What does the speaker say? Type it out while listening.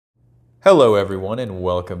Hello, everyone, and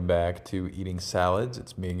welcome back to Eating Salads.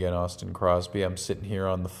 It's me again, Austin Crosby. I'm sitting here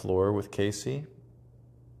on the floor with Casey.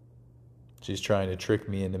 She's trying to trick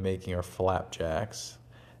me into making our flapjacks,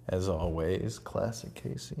 as always. Classic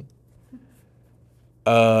Casey.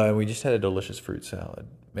 And we just had a delicious fruit salad.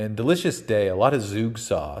 Man, delicious day. A lot of Zug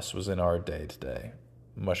sauce was in our day today.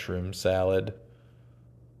 Mushroom salad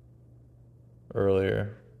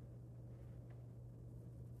earlier.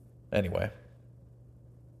 Anyway.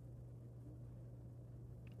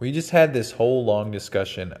 We just had this whole long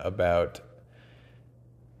discussion about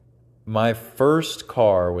my first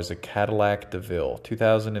car was a Cadillac DeVille,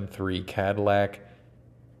 2003 Cadillac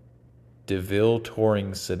DeVille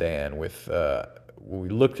touring sedan with, we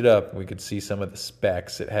looked it up and we could see some of the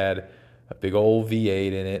specs. It had a big old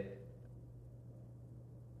V8 in it.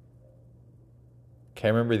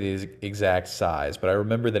 Can't remember the exact size, but I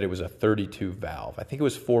remember that it was a 32 valve. I think it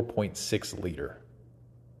was 4.6 liter.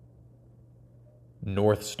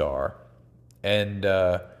 North Star, and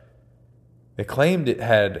they claimed it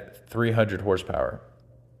had 300 horsepower.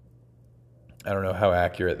 I don't know how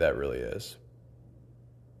accurate that really is.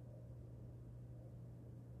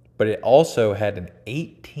 But it also had an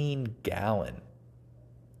 18-gallon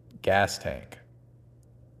gas tank.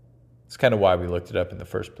 That's kind of why we looked it up in the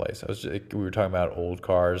first place. We were talking about old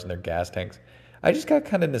cars and their gas tanks. I just got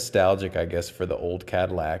kind of nostalgic, I guess, for the old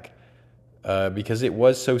Cadillac. Because it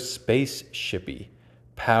was so spaceshipy,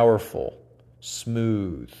 powerful,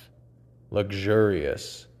 smooth,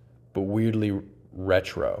 luxurious, but weirdly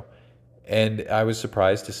retro. And I was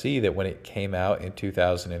surprised to see that when it came out in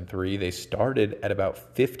 2003, they started at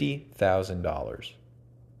about $50,000.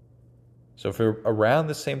 So for around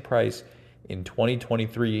the same price in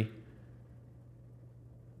 2023,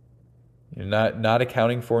 not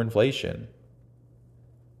accounting for inflation,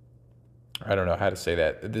 I don't know how to say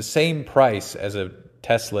that. The same price as a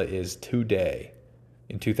Tesla is today.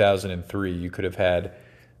 In 2003, you could have had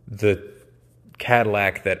the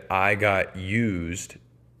Cadillac that I got used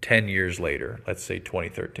 10 years later. Let's say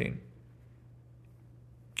 2013.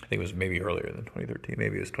 I think it was maybe earlier than 2013.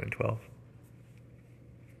 Maybe it was 2012.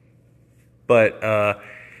 But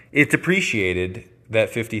it depreciated, that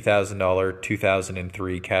 $50,000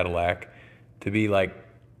 2003 Cadillac, to be like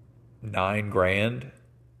 $9,000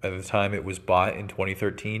 by the time it was bought in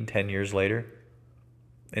 2013, 10 years later.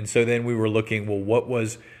 And so then we were looking, well, what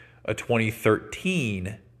was a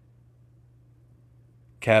 2013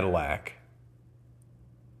 Cadillac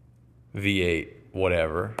V8,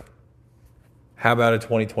 whatever? How about a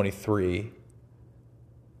 2023?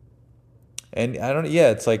 And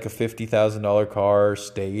it's like a $50,000 car,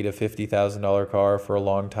 stayed a $50,000 car for a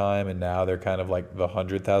long time, and now they're kind of like the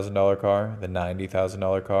 $100,000 car, the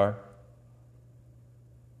 $90,000 car.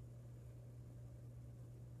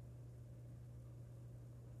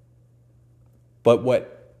 But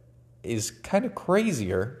what is kind of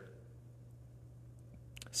crazier,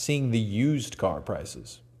 seeing the used car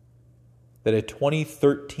prices, that a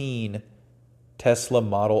 2013 Tesla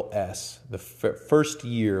Model S, the first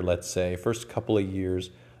year, let's say, first couple of years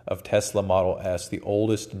of Tesla Model S, the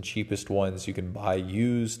oldest and cheapest ones you can buy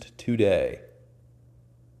used today,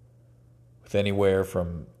 with anywhere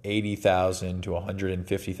from 80,000 to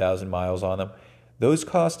 150,000 miles on them, those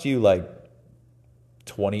cost you like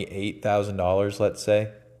 $28,000, let's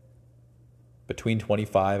say, between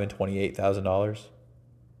 $25,000 and $28,000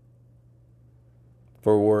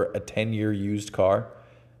 for a 10-year used car.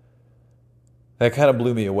 That kind of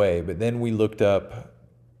blew me away. But then we looked up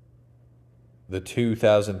the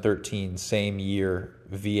 2013 same year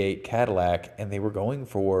V8 Cadillac, and they were going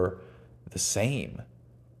for the same.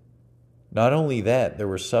 Not only that, there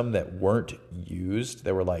were some that weren't used.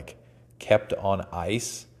 They were like kept on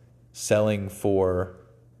ice, selling for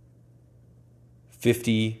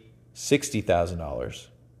 $50,000, $60,000,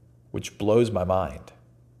 which blows my mind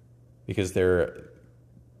because they're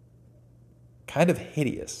kind of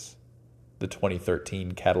hideous. The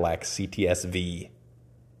 2013 Cadillac CTS-V.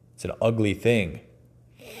 It's an ugly thing.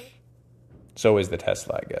 So is the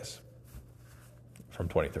Tesla, I guess, from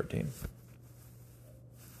 2013.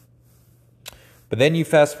 But then you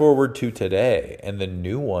fast forward to today, and the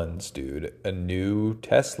new ones, dude, a new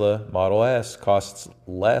Tesla Model S costs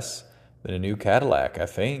less than a new Cadillac, I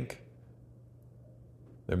think.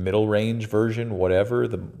 Their middle range version, whatever,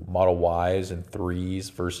 the Model Ys and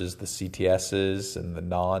 3s versus the CTSs and the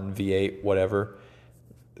non-V8, whatever,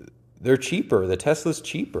 they're cheaper. The Tesla's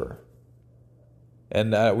cheaper.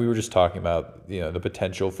 And we were just talking about, the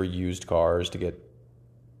potential for used cars to get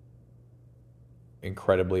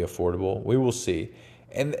incredibly affordable. We will see.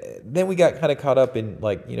 And then we got kind of caught up in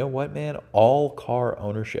like, you know what, man? All car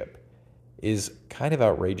ownership is kind of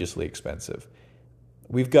outrageously expensive.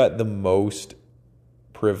 We've got the most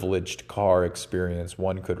privileged car experience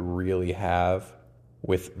one could really have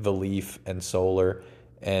with the Leaf and solar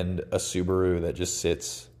and a Subaru that just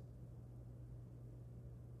sits.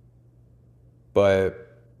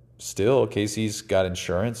 But still, Casey's got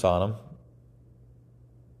insurance on them.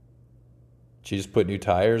 She just put new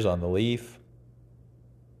tires on the Leaf.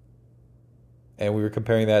 And we were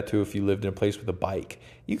comparing that to if you lived in a place with a bike.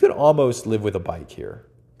 You could almost live with a bike here.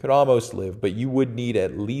 Could almost live, but you would need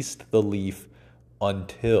at least the Leaf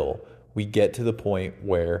until we get to the point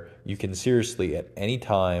where you can seriously, at any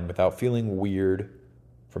time, without feeling weird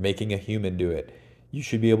for making a human do it, you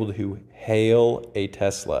should be able to hail a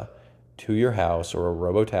Tesla to your house or a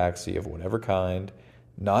robo-taxi of whatever kind,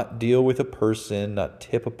 not deal with a person, not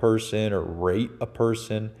tip a person or rate a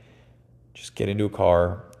person. Just get into a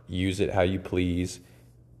car, use it how you please.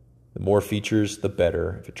 The more features, the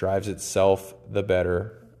better. If it drives itself, the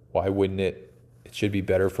better. Why wouldn't it? It should be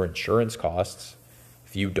better for insurance costs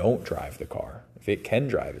if you don't drive the car. If it can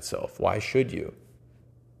drive itself, why should you?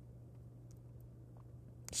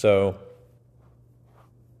 So,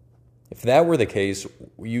 if that were the case,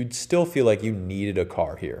 you'd still feel like you needed a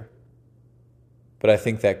car here. But I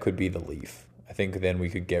think that could be the Leaf. I think then we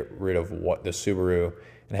could get rid of what the Subaru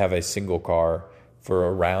and have a single car for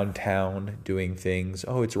around town doing things.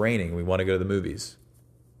 Oh, it's raining. We want to go to the movies.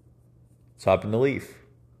 Let's hop in the Leaf,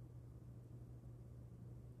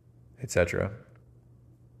 etc.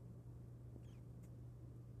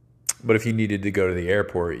 But if you needed to go to the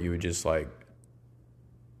airport, you would just like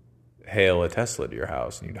hail a Tesla to your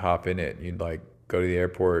house and you'd hop in it and you'd like go to the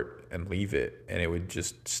airport and leave it and it would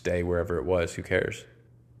just stay wherever it was. Who cares?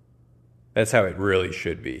 That's how it really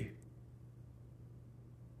should be.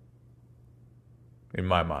 In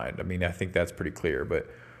my mind. I mean, I think that's pretty clear, but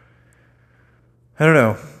I don't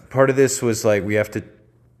know. Part of this was like we have to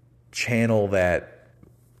channel that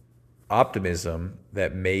optimism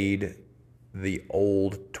that made the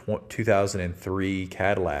old 2003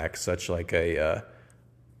 Cadillac such like a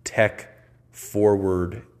tech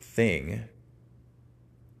forward thing.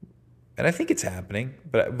 And I think it's happening,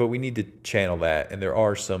 but we need to channel that. And there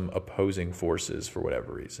are some opposing forces for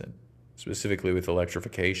whatever reason, specifically with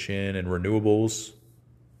electrification and renewables.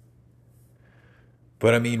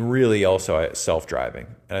 But I mean, really also self-driving.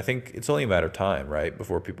 And I think it's only a matter of time, right?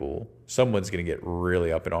 Before someone's going to get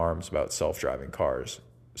really up in arms about self-driving cars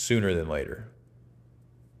sooner than later.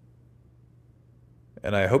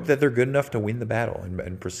 And I hope that they're good enough to win the battle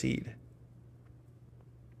and proceed.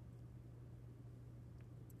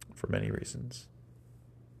 For many reasons.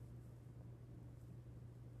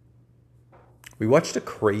 We watched a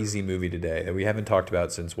crazy movie today that we haven't talked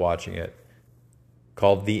about since watching it,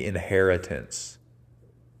 called The Inheritance.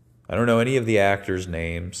 I don't know any of the actors'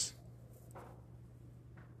 names.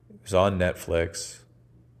 It was on Netflix.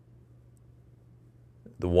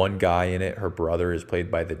 The one guy in it, her brother, is played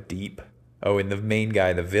by the Deep. Oh, and the main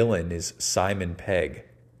guy, the villain, is Simon Pegg.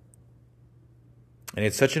 And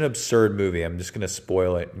it's such an absurd movie, I'm just going to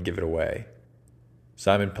spoil it and give it away.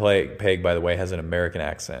 Simon Pegg, by the way, has an American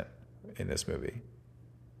accent in this movie.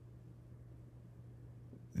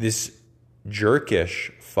 This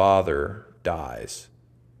jerkish father dies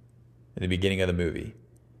in the beginning of the movie.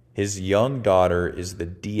 His young daughter is the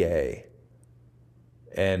DA.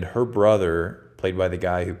 And her brother, played by the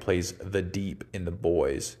guy who plays the Deep in The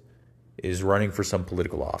Boys, is running for some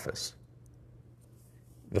political office.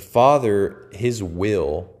 The father, his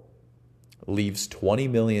will, leaves $20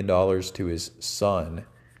 million to his son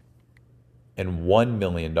and $1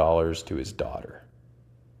 million to his daughter.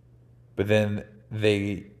 But then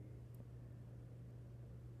the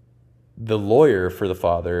lawyer for the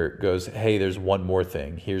father goes, hey, there's one more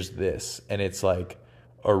thing. Here's this. And it's like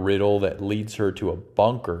a riddle that leads her to a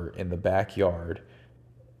bunker in the backyard.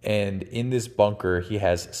 And in this bunker, he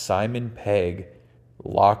has Simon Pegg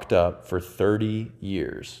locked up for 30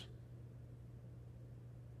 years.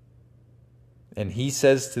 And he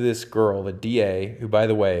says to this girl, the DA, who, by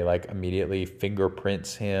the way, like immediately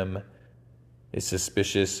fingerprints him, is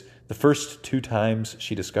suspicious. The first 2 times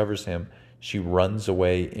she discovers him, she runs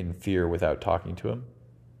away in fear without talking to him.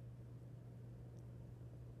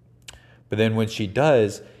 But then when she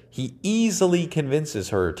does, he easily convinces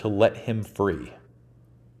her to let him free.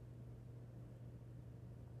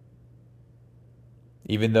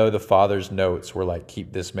 Even though the father's notes were like,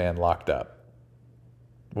 keep this man locked up.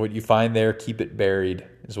 What you find there, keep it buried,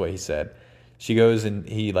 is what he said. She goes and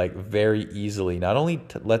he like very easily, not only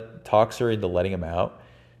talks her into letting him out,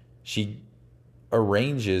 she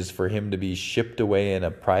arranges for him to be shipped away in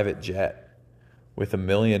a private jet with $1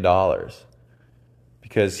 million.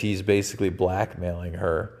 because he's basically blackmailing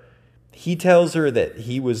her. He tells her that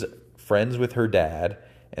he was friends with her dad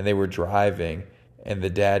and they were driving and the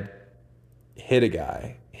dad hit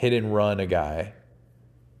and run a guy,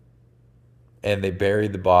 and they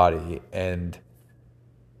buried the body, and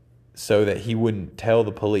so that he wouldn't tell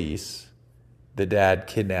the police, the dad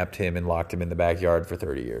kidnapped him and locked him in the backyard for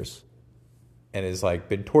 30 years. And has like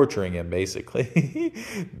been torturing him, basically.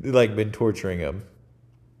 Like been torturing him.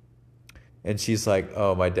 And she's like,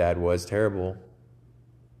 oh, my dad was terrible.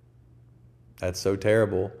 That's so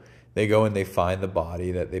terrible. They go and they find the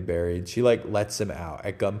body that they buried. She like lets him out.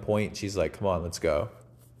 At gunpoint, she's like, come on, let's go.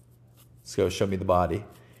 Let's go, show me the body.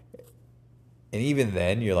 And even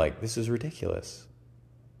then, you're like, this is ridiculous.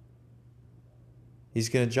 He's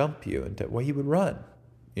going to jump you. And well, he would run,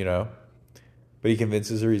 you know. But he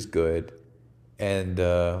convinces her he's good. And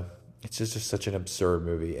it's just such an absurd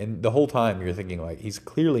movie. And the whole time you're thinking, like, he's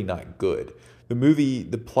clearly not good.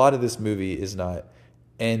 The plot of this movie is not,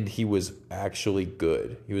 and he was actually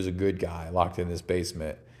good. He was a good guy locked in this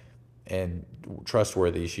basement and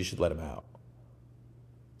trustworthy. She should let him out.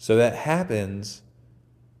 So that happens.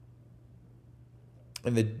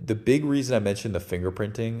 And the big reason I mentioned the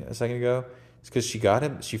fingerprinting a second ago is because she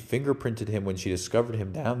fingerprinted him when she discovered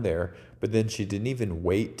him down there, but then she didn't even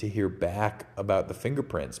wait to hear back about the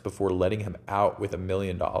fingerprints before letting him out with $1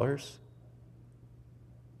 million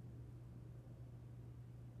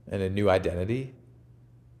and a new identity.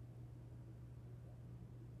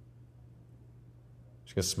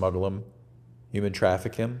 She's going to smuggle him, human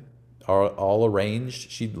traffic him, all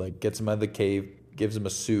arranged. She like gets him out of the cave, gives him a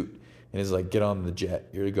suit, and is like, get on the jet,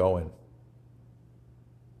 you're going.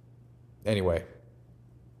 Anyway.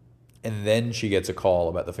 And then she gets a call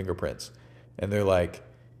about the fingerprints. And they're like,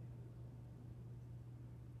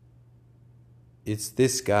 it's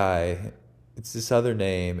this guy, it's this other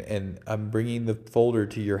name, and I'm bringing the folder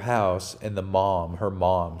to your house. And her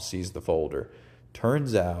mom sees the folder.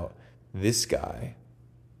 Turns out this guy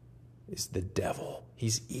is the devil.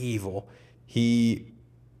 He's evil. He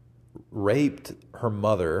raped her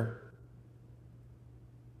mother.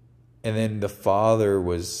 And then the father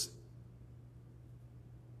was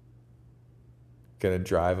going to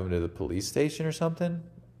drive him to the police station or something.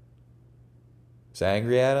 Was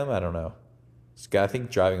angry at him? I don't know. This guy, I think,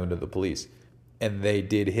 driving him to the police. And they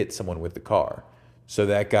did hit someone with the car. So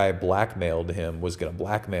that guy was going to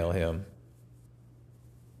blackmail him.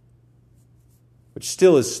 Which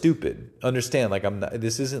still is stupid. Understand, like,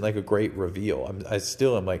 this isn't like a great reveal. I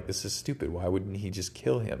still am like, this is stupid. Why wouldn't he just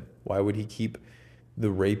kill him? Why would he keep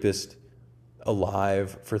the rapist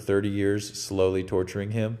alive for 30 years, slowly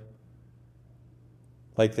torturing him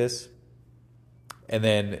like this? And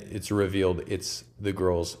then it's revealed it's the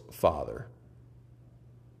girl's father.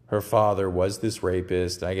 Her father was this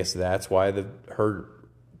rapist. I guess that's why her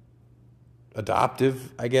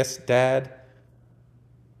adoptive, dad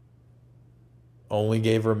only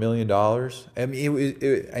gave her $1 million. I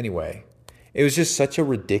mean, anyway, it was just such a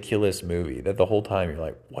ridiculous movie that the whole time you're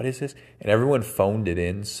like, what is this? And everyone phoned it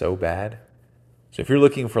in so bad. So if you're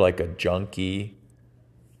looking for like a junky,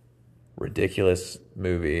 ridiculous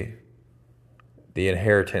movie, The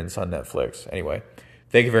Inheritance on Netflix. Anyway,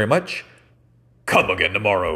 thank you very much. Come again tomorrow.